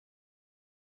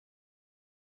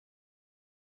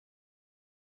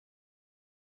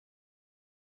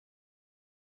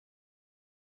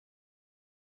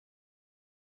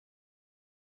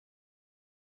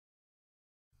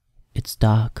It's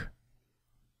dark.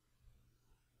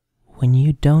 When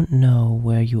you don't know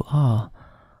where you are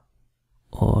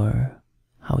or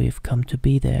how you've come to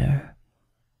be there,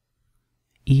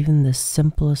 even the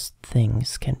simplest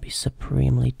things can be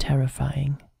supremely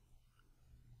terrifying.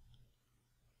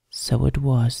 So it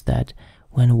was that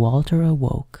when Walter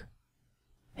awoke,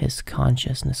 his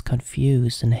consciousness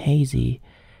confused and hazy,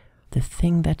 the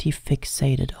thing that he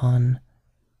fixated on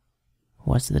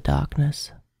was the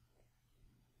darkness.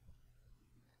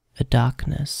 A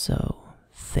darkness so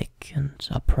thick and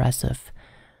oppressive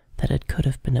that it could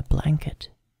have been a blanket.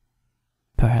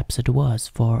 Perhaps it was,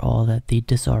 for all that the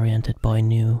disoriented boy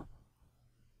knew.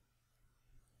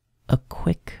 A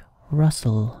quick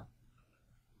rustle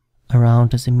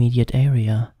around his immediate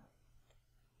area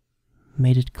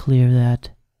made it clear that,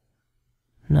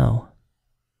 no,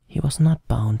 he was not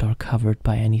bound or covered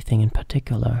by anything in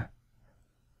particular.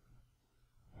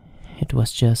 It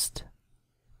was just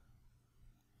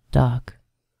dark.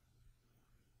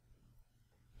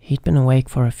 He'd been awake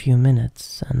for a few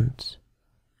minutes, and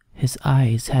his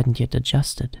eyes hadn't yet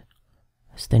adjusted,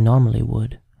 as they normally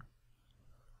would.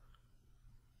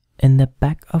 In the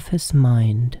back of his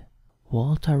mind,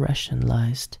 Walter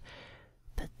rationalized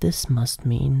that this must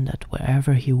mean that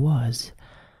wherever he was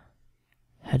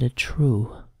had a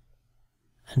true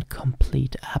and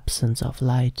complete absence of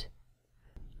light.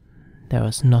 There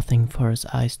was nothing for his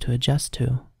eyes to adjust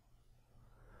to.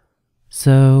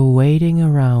 So, waiting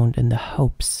around in the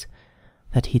hopes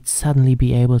that he'd suddenly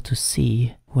be able to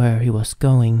see where he was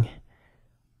going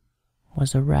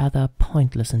was a rather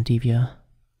pointless endeavor.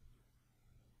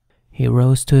 He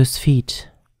rose to his feet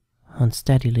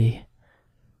unsteadily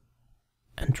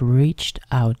and reached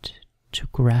out to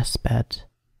grasp at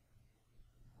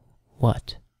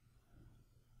what?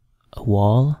 A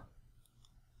wall?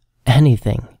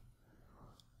 Anything.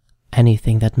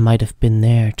 Anything that might have been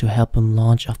there to help him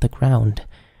launch off the ground.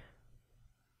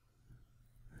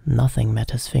 Nothing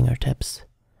met his fingertips.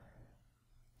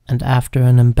 And after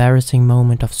an embarrassing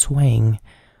moment of swaying,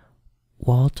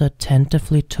 Walter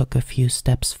tentatively took a few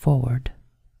steps forward.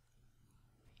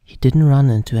 He didn't run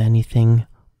into anything,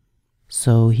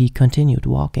 so he continued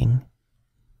walking.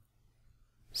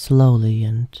 Slowly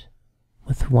and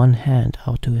with one hand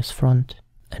out to his front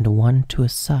and one to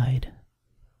his side,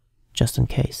 just in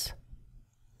case.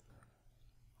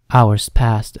 Hours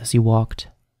passed as he walked,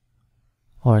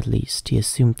 or at least he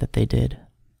assumed that they did.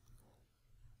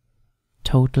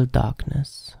 Total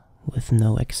darkness, with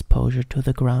no exposure to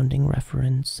the grounding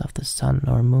reference of the sun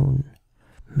or moon,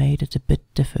 made it a bit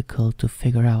difficult to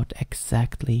figure out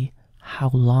exactly how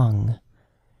long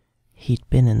he'd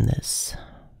been in this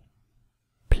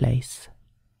place.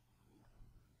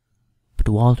 But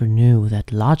Walter knew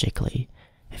that logically,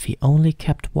 if he only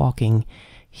kept walking,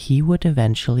 he would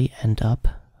eventually end up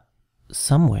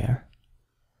somewhere.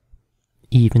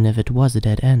 Even if it was a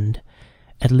dead end,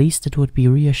 at least it would be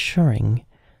reassuring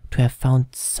to have found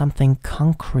something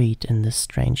concrete in this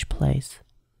strange place.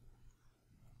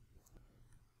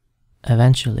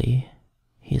 Eventually,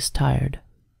 he is tired.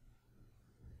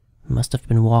 He must have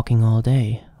been walking all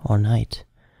day or night.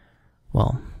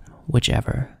 Well,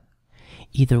 whichever.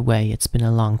 Either way, it's been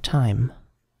a long time.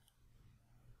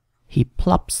 He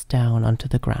plops down onto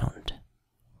the ground,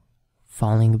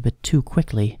 falling a bit too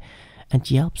quickly, and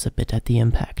yelps a bit at the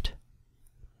impact.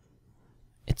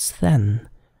 It's then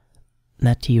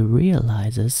that he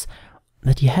realizes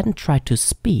that he hadn't tried to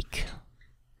speak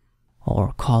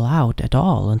or call out at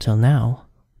all until now.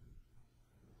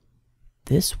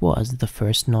 This was the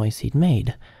first noise he'd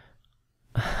made.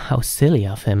 How silly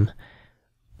of him.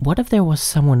 What if there was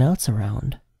someone else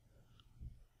around?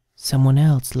 Someone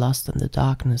else lost in the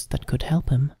darkness that could help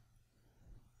him?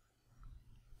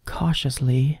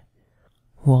 Cautiously,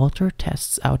 Walter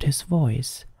tests out his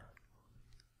voice.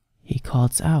 He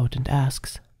calls out and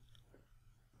asks,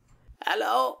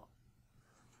 "Hello?"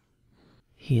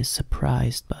 He is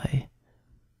surprised by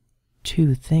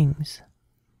two things.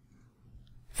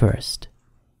 First,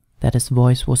 that his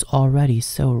voice was already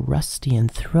so rusty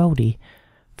and throaty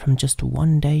from just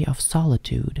one day of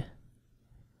solitude.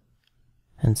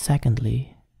 And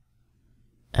secondly,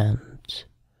 and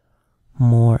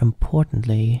more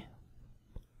importantly,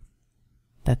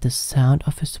 that the sound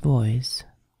of his voice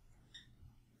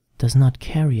does not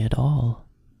carry at all.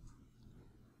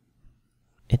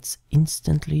 It's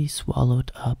instantly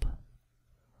swallowed up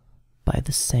by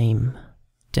the same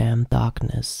damn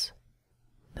darkness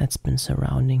that's been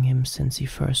surrounding him since he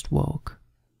first woke.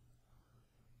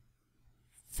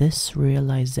 This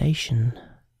realization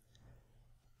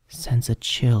sends a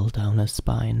chill down his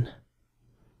spine.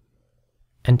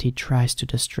 and he tries to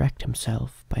distract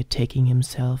himself by taking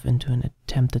himself into an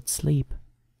attempted sleep.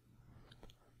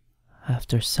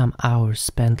 After some hours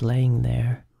spent laying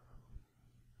there,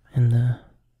 in the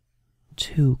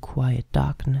too quiet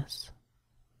darkness,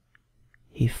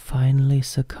 he finally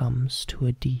succumbs to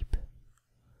a deep,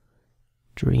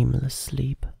 dreamless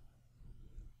sleep.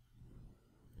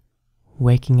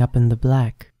 Waking up in the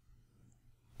black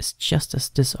is just as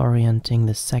disorienting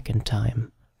the second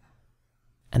time,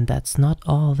 and that's not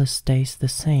all that stays the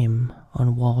same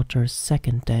on Walter's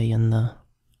second day in the,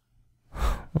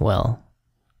 well,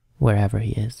 wherever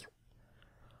he is.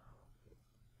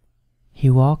 He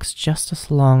walks just as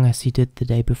long as he did the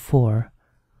day before,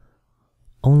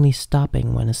 only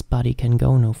stopping when his body can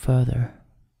go no further.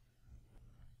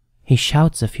 He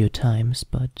shouts a few times,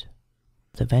 but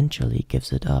eventually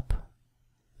gives it up,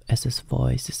 as his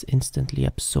voice is instantly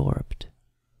absorbed,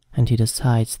 and he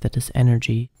decides that his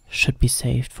energy should be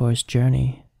saved for his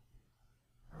journey,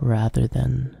 rather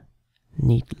than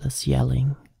needless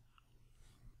yelling.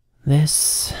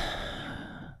 This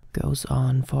goes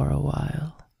on for a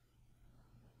while.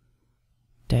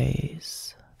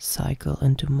 Days cycle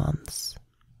into months,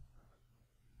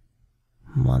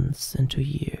 months into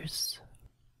years,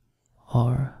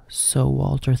 or so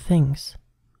Walter thinks.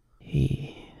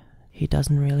 He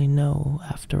doesn't really know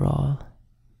after all.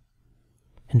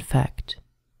 In fact,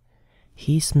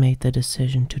 he's made the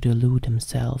decision to delude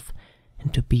himself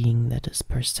into being that his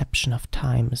perception of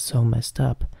time is so messed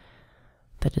up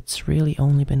that it's really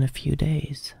only been a few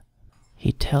days.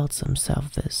 He tells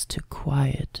himself this to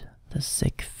quiet the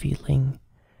sick feeling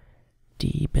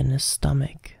deep in his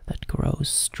stomach that grows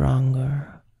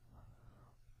stronger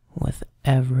with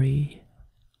every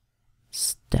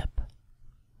step.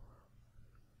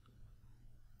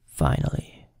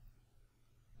 Finally,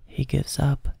 he gives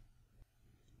up.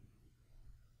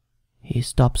 He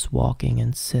stops walking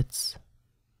and sits,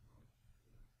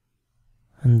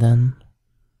 and then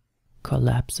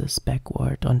collapses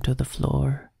backward onto the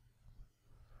floor,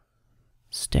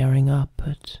 staring up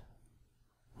at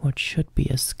what should be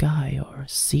a sky or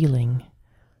ceiling,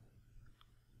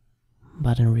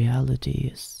 but in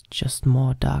reality is just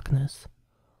more darkness.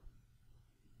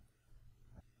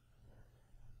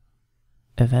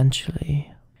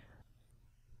 Eventually,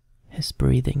 his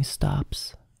breathing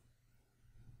stops,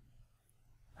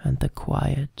 and the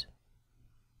quiet,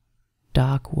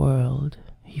 dark world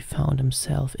he found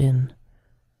himself in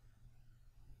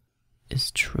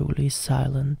is truly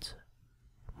silent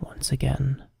once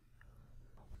again,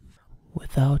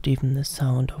 without even the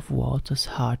sound of Walter's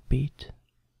heartbeat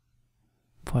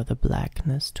for the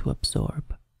blackness to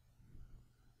absorb.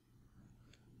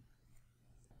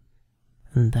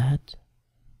 And that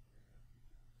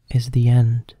is the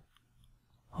end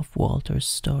of Walter's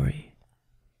story.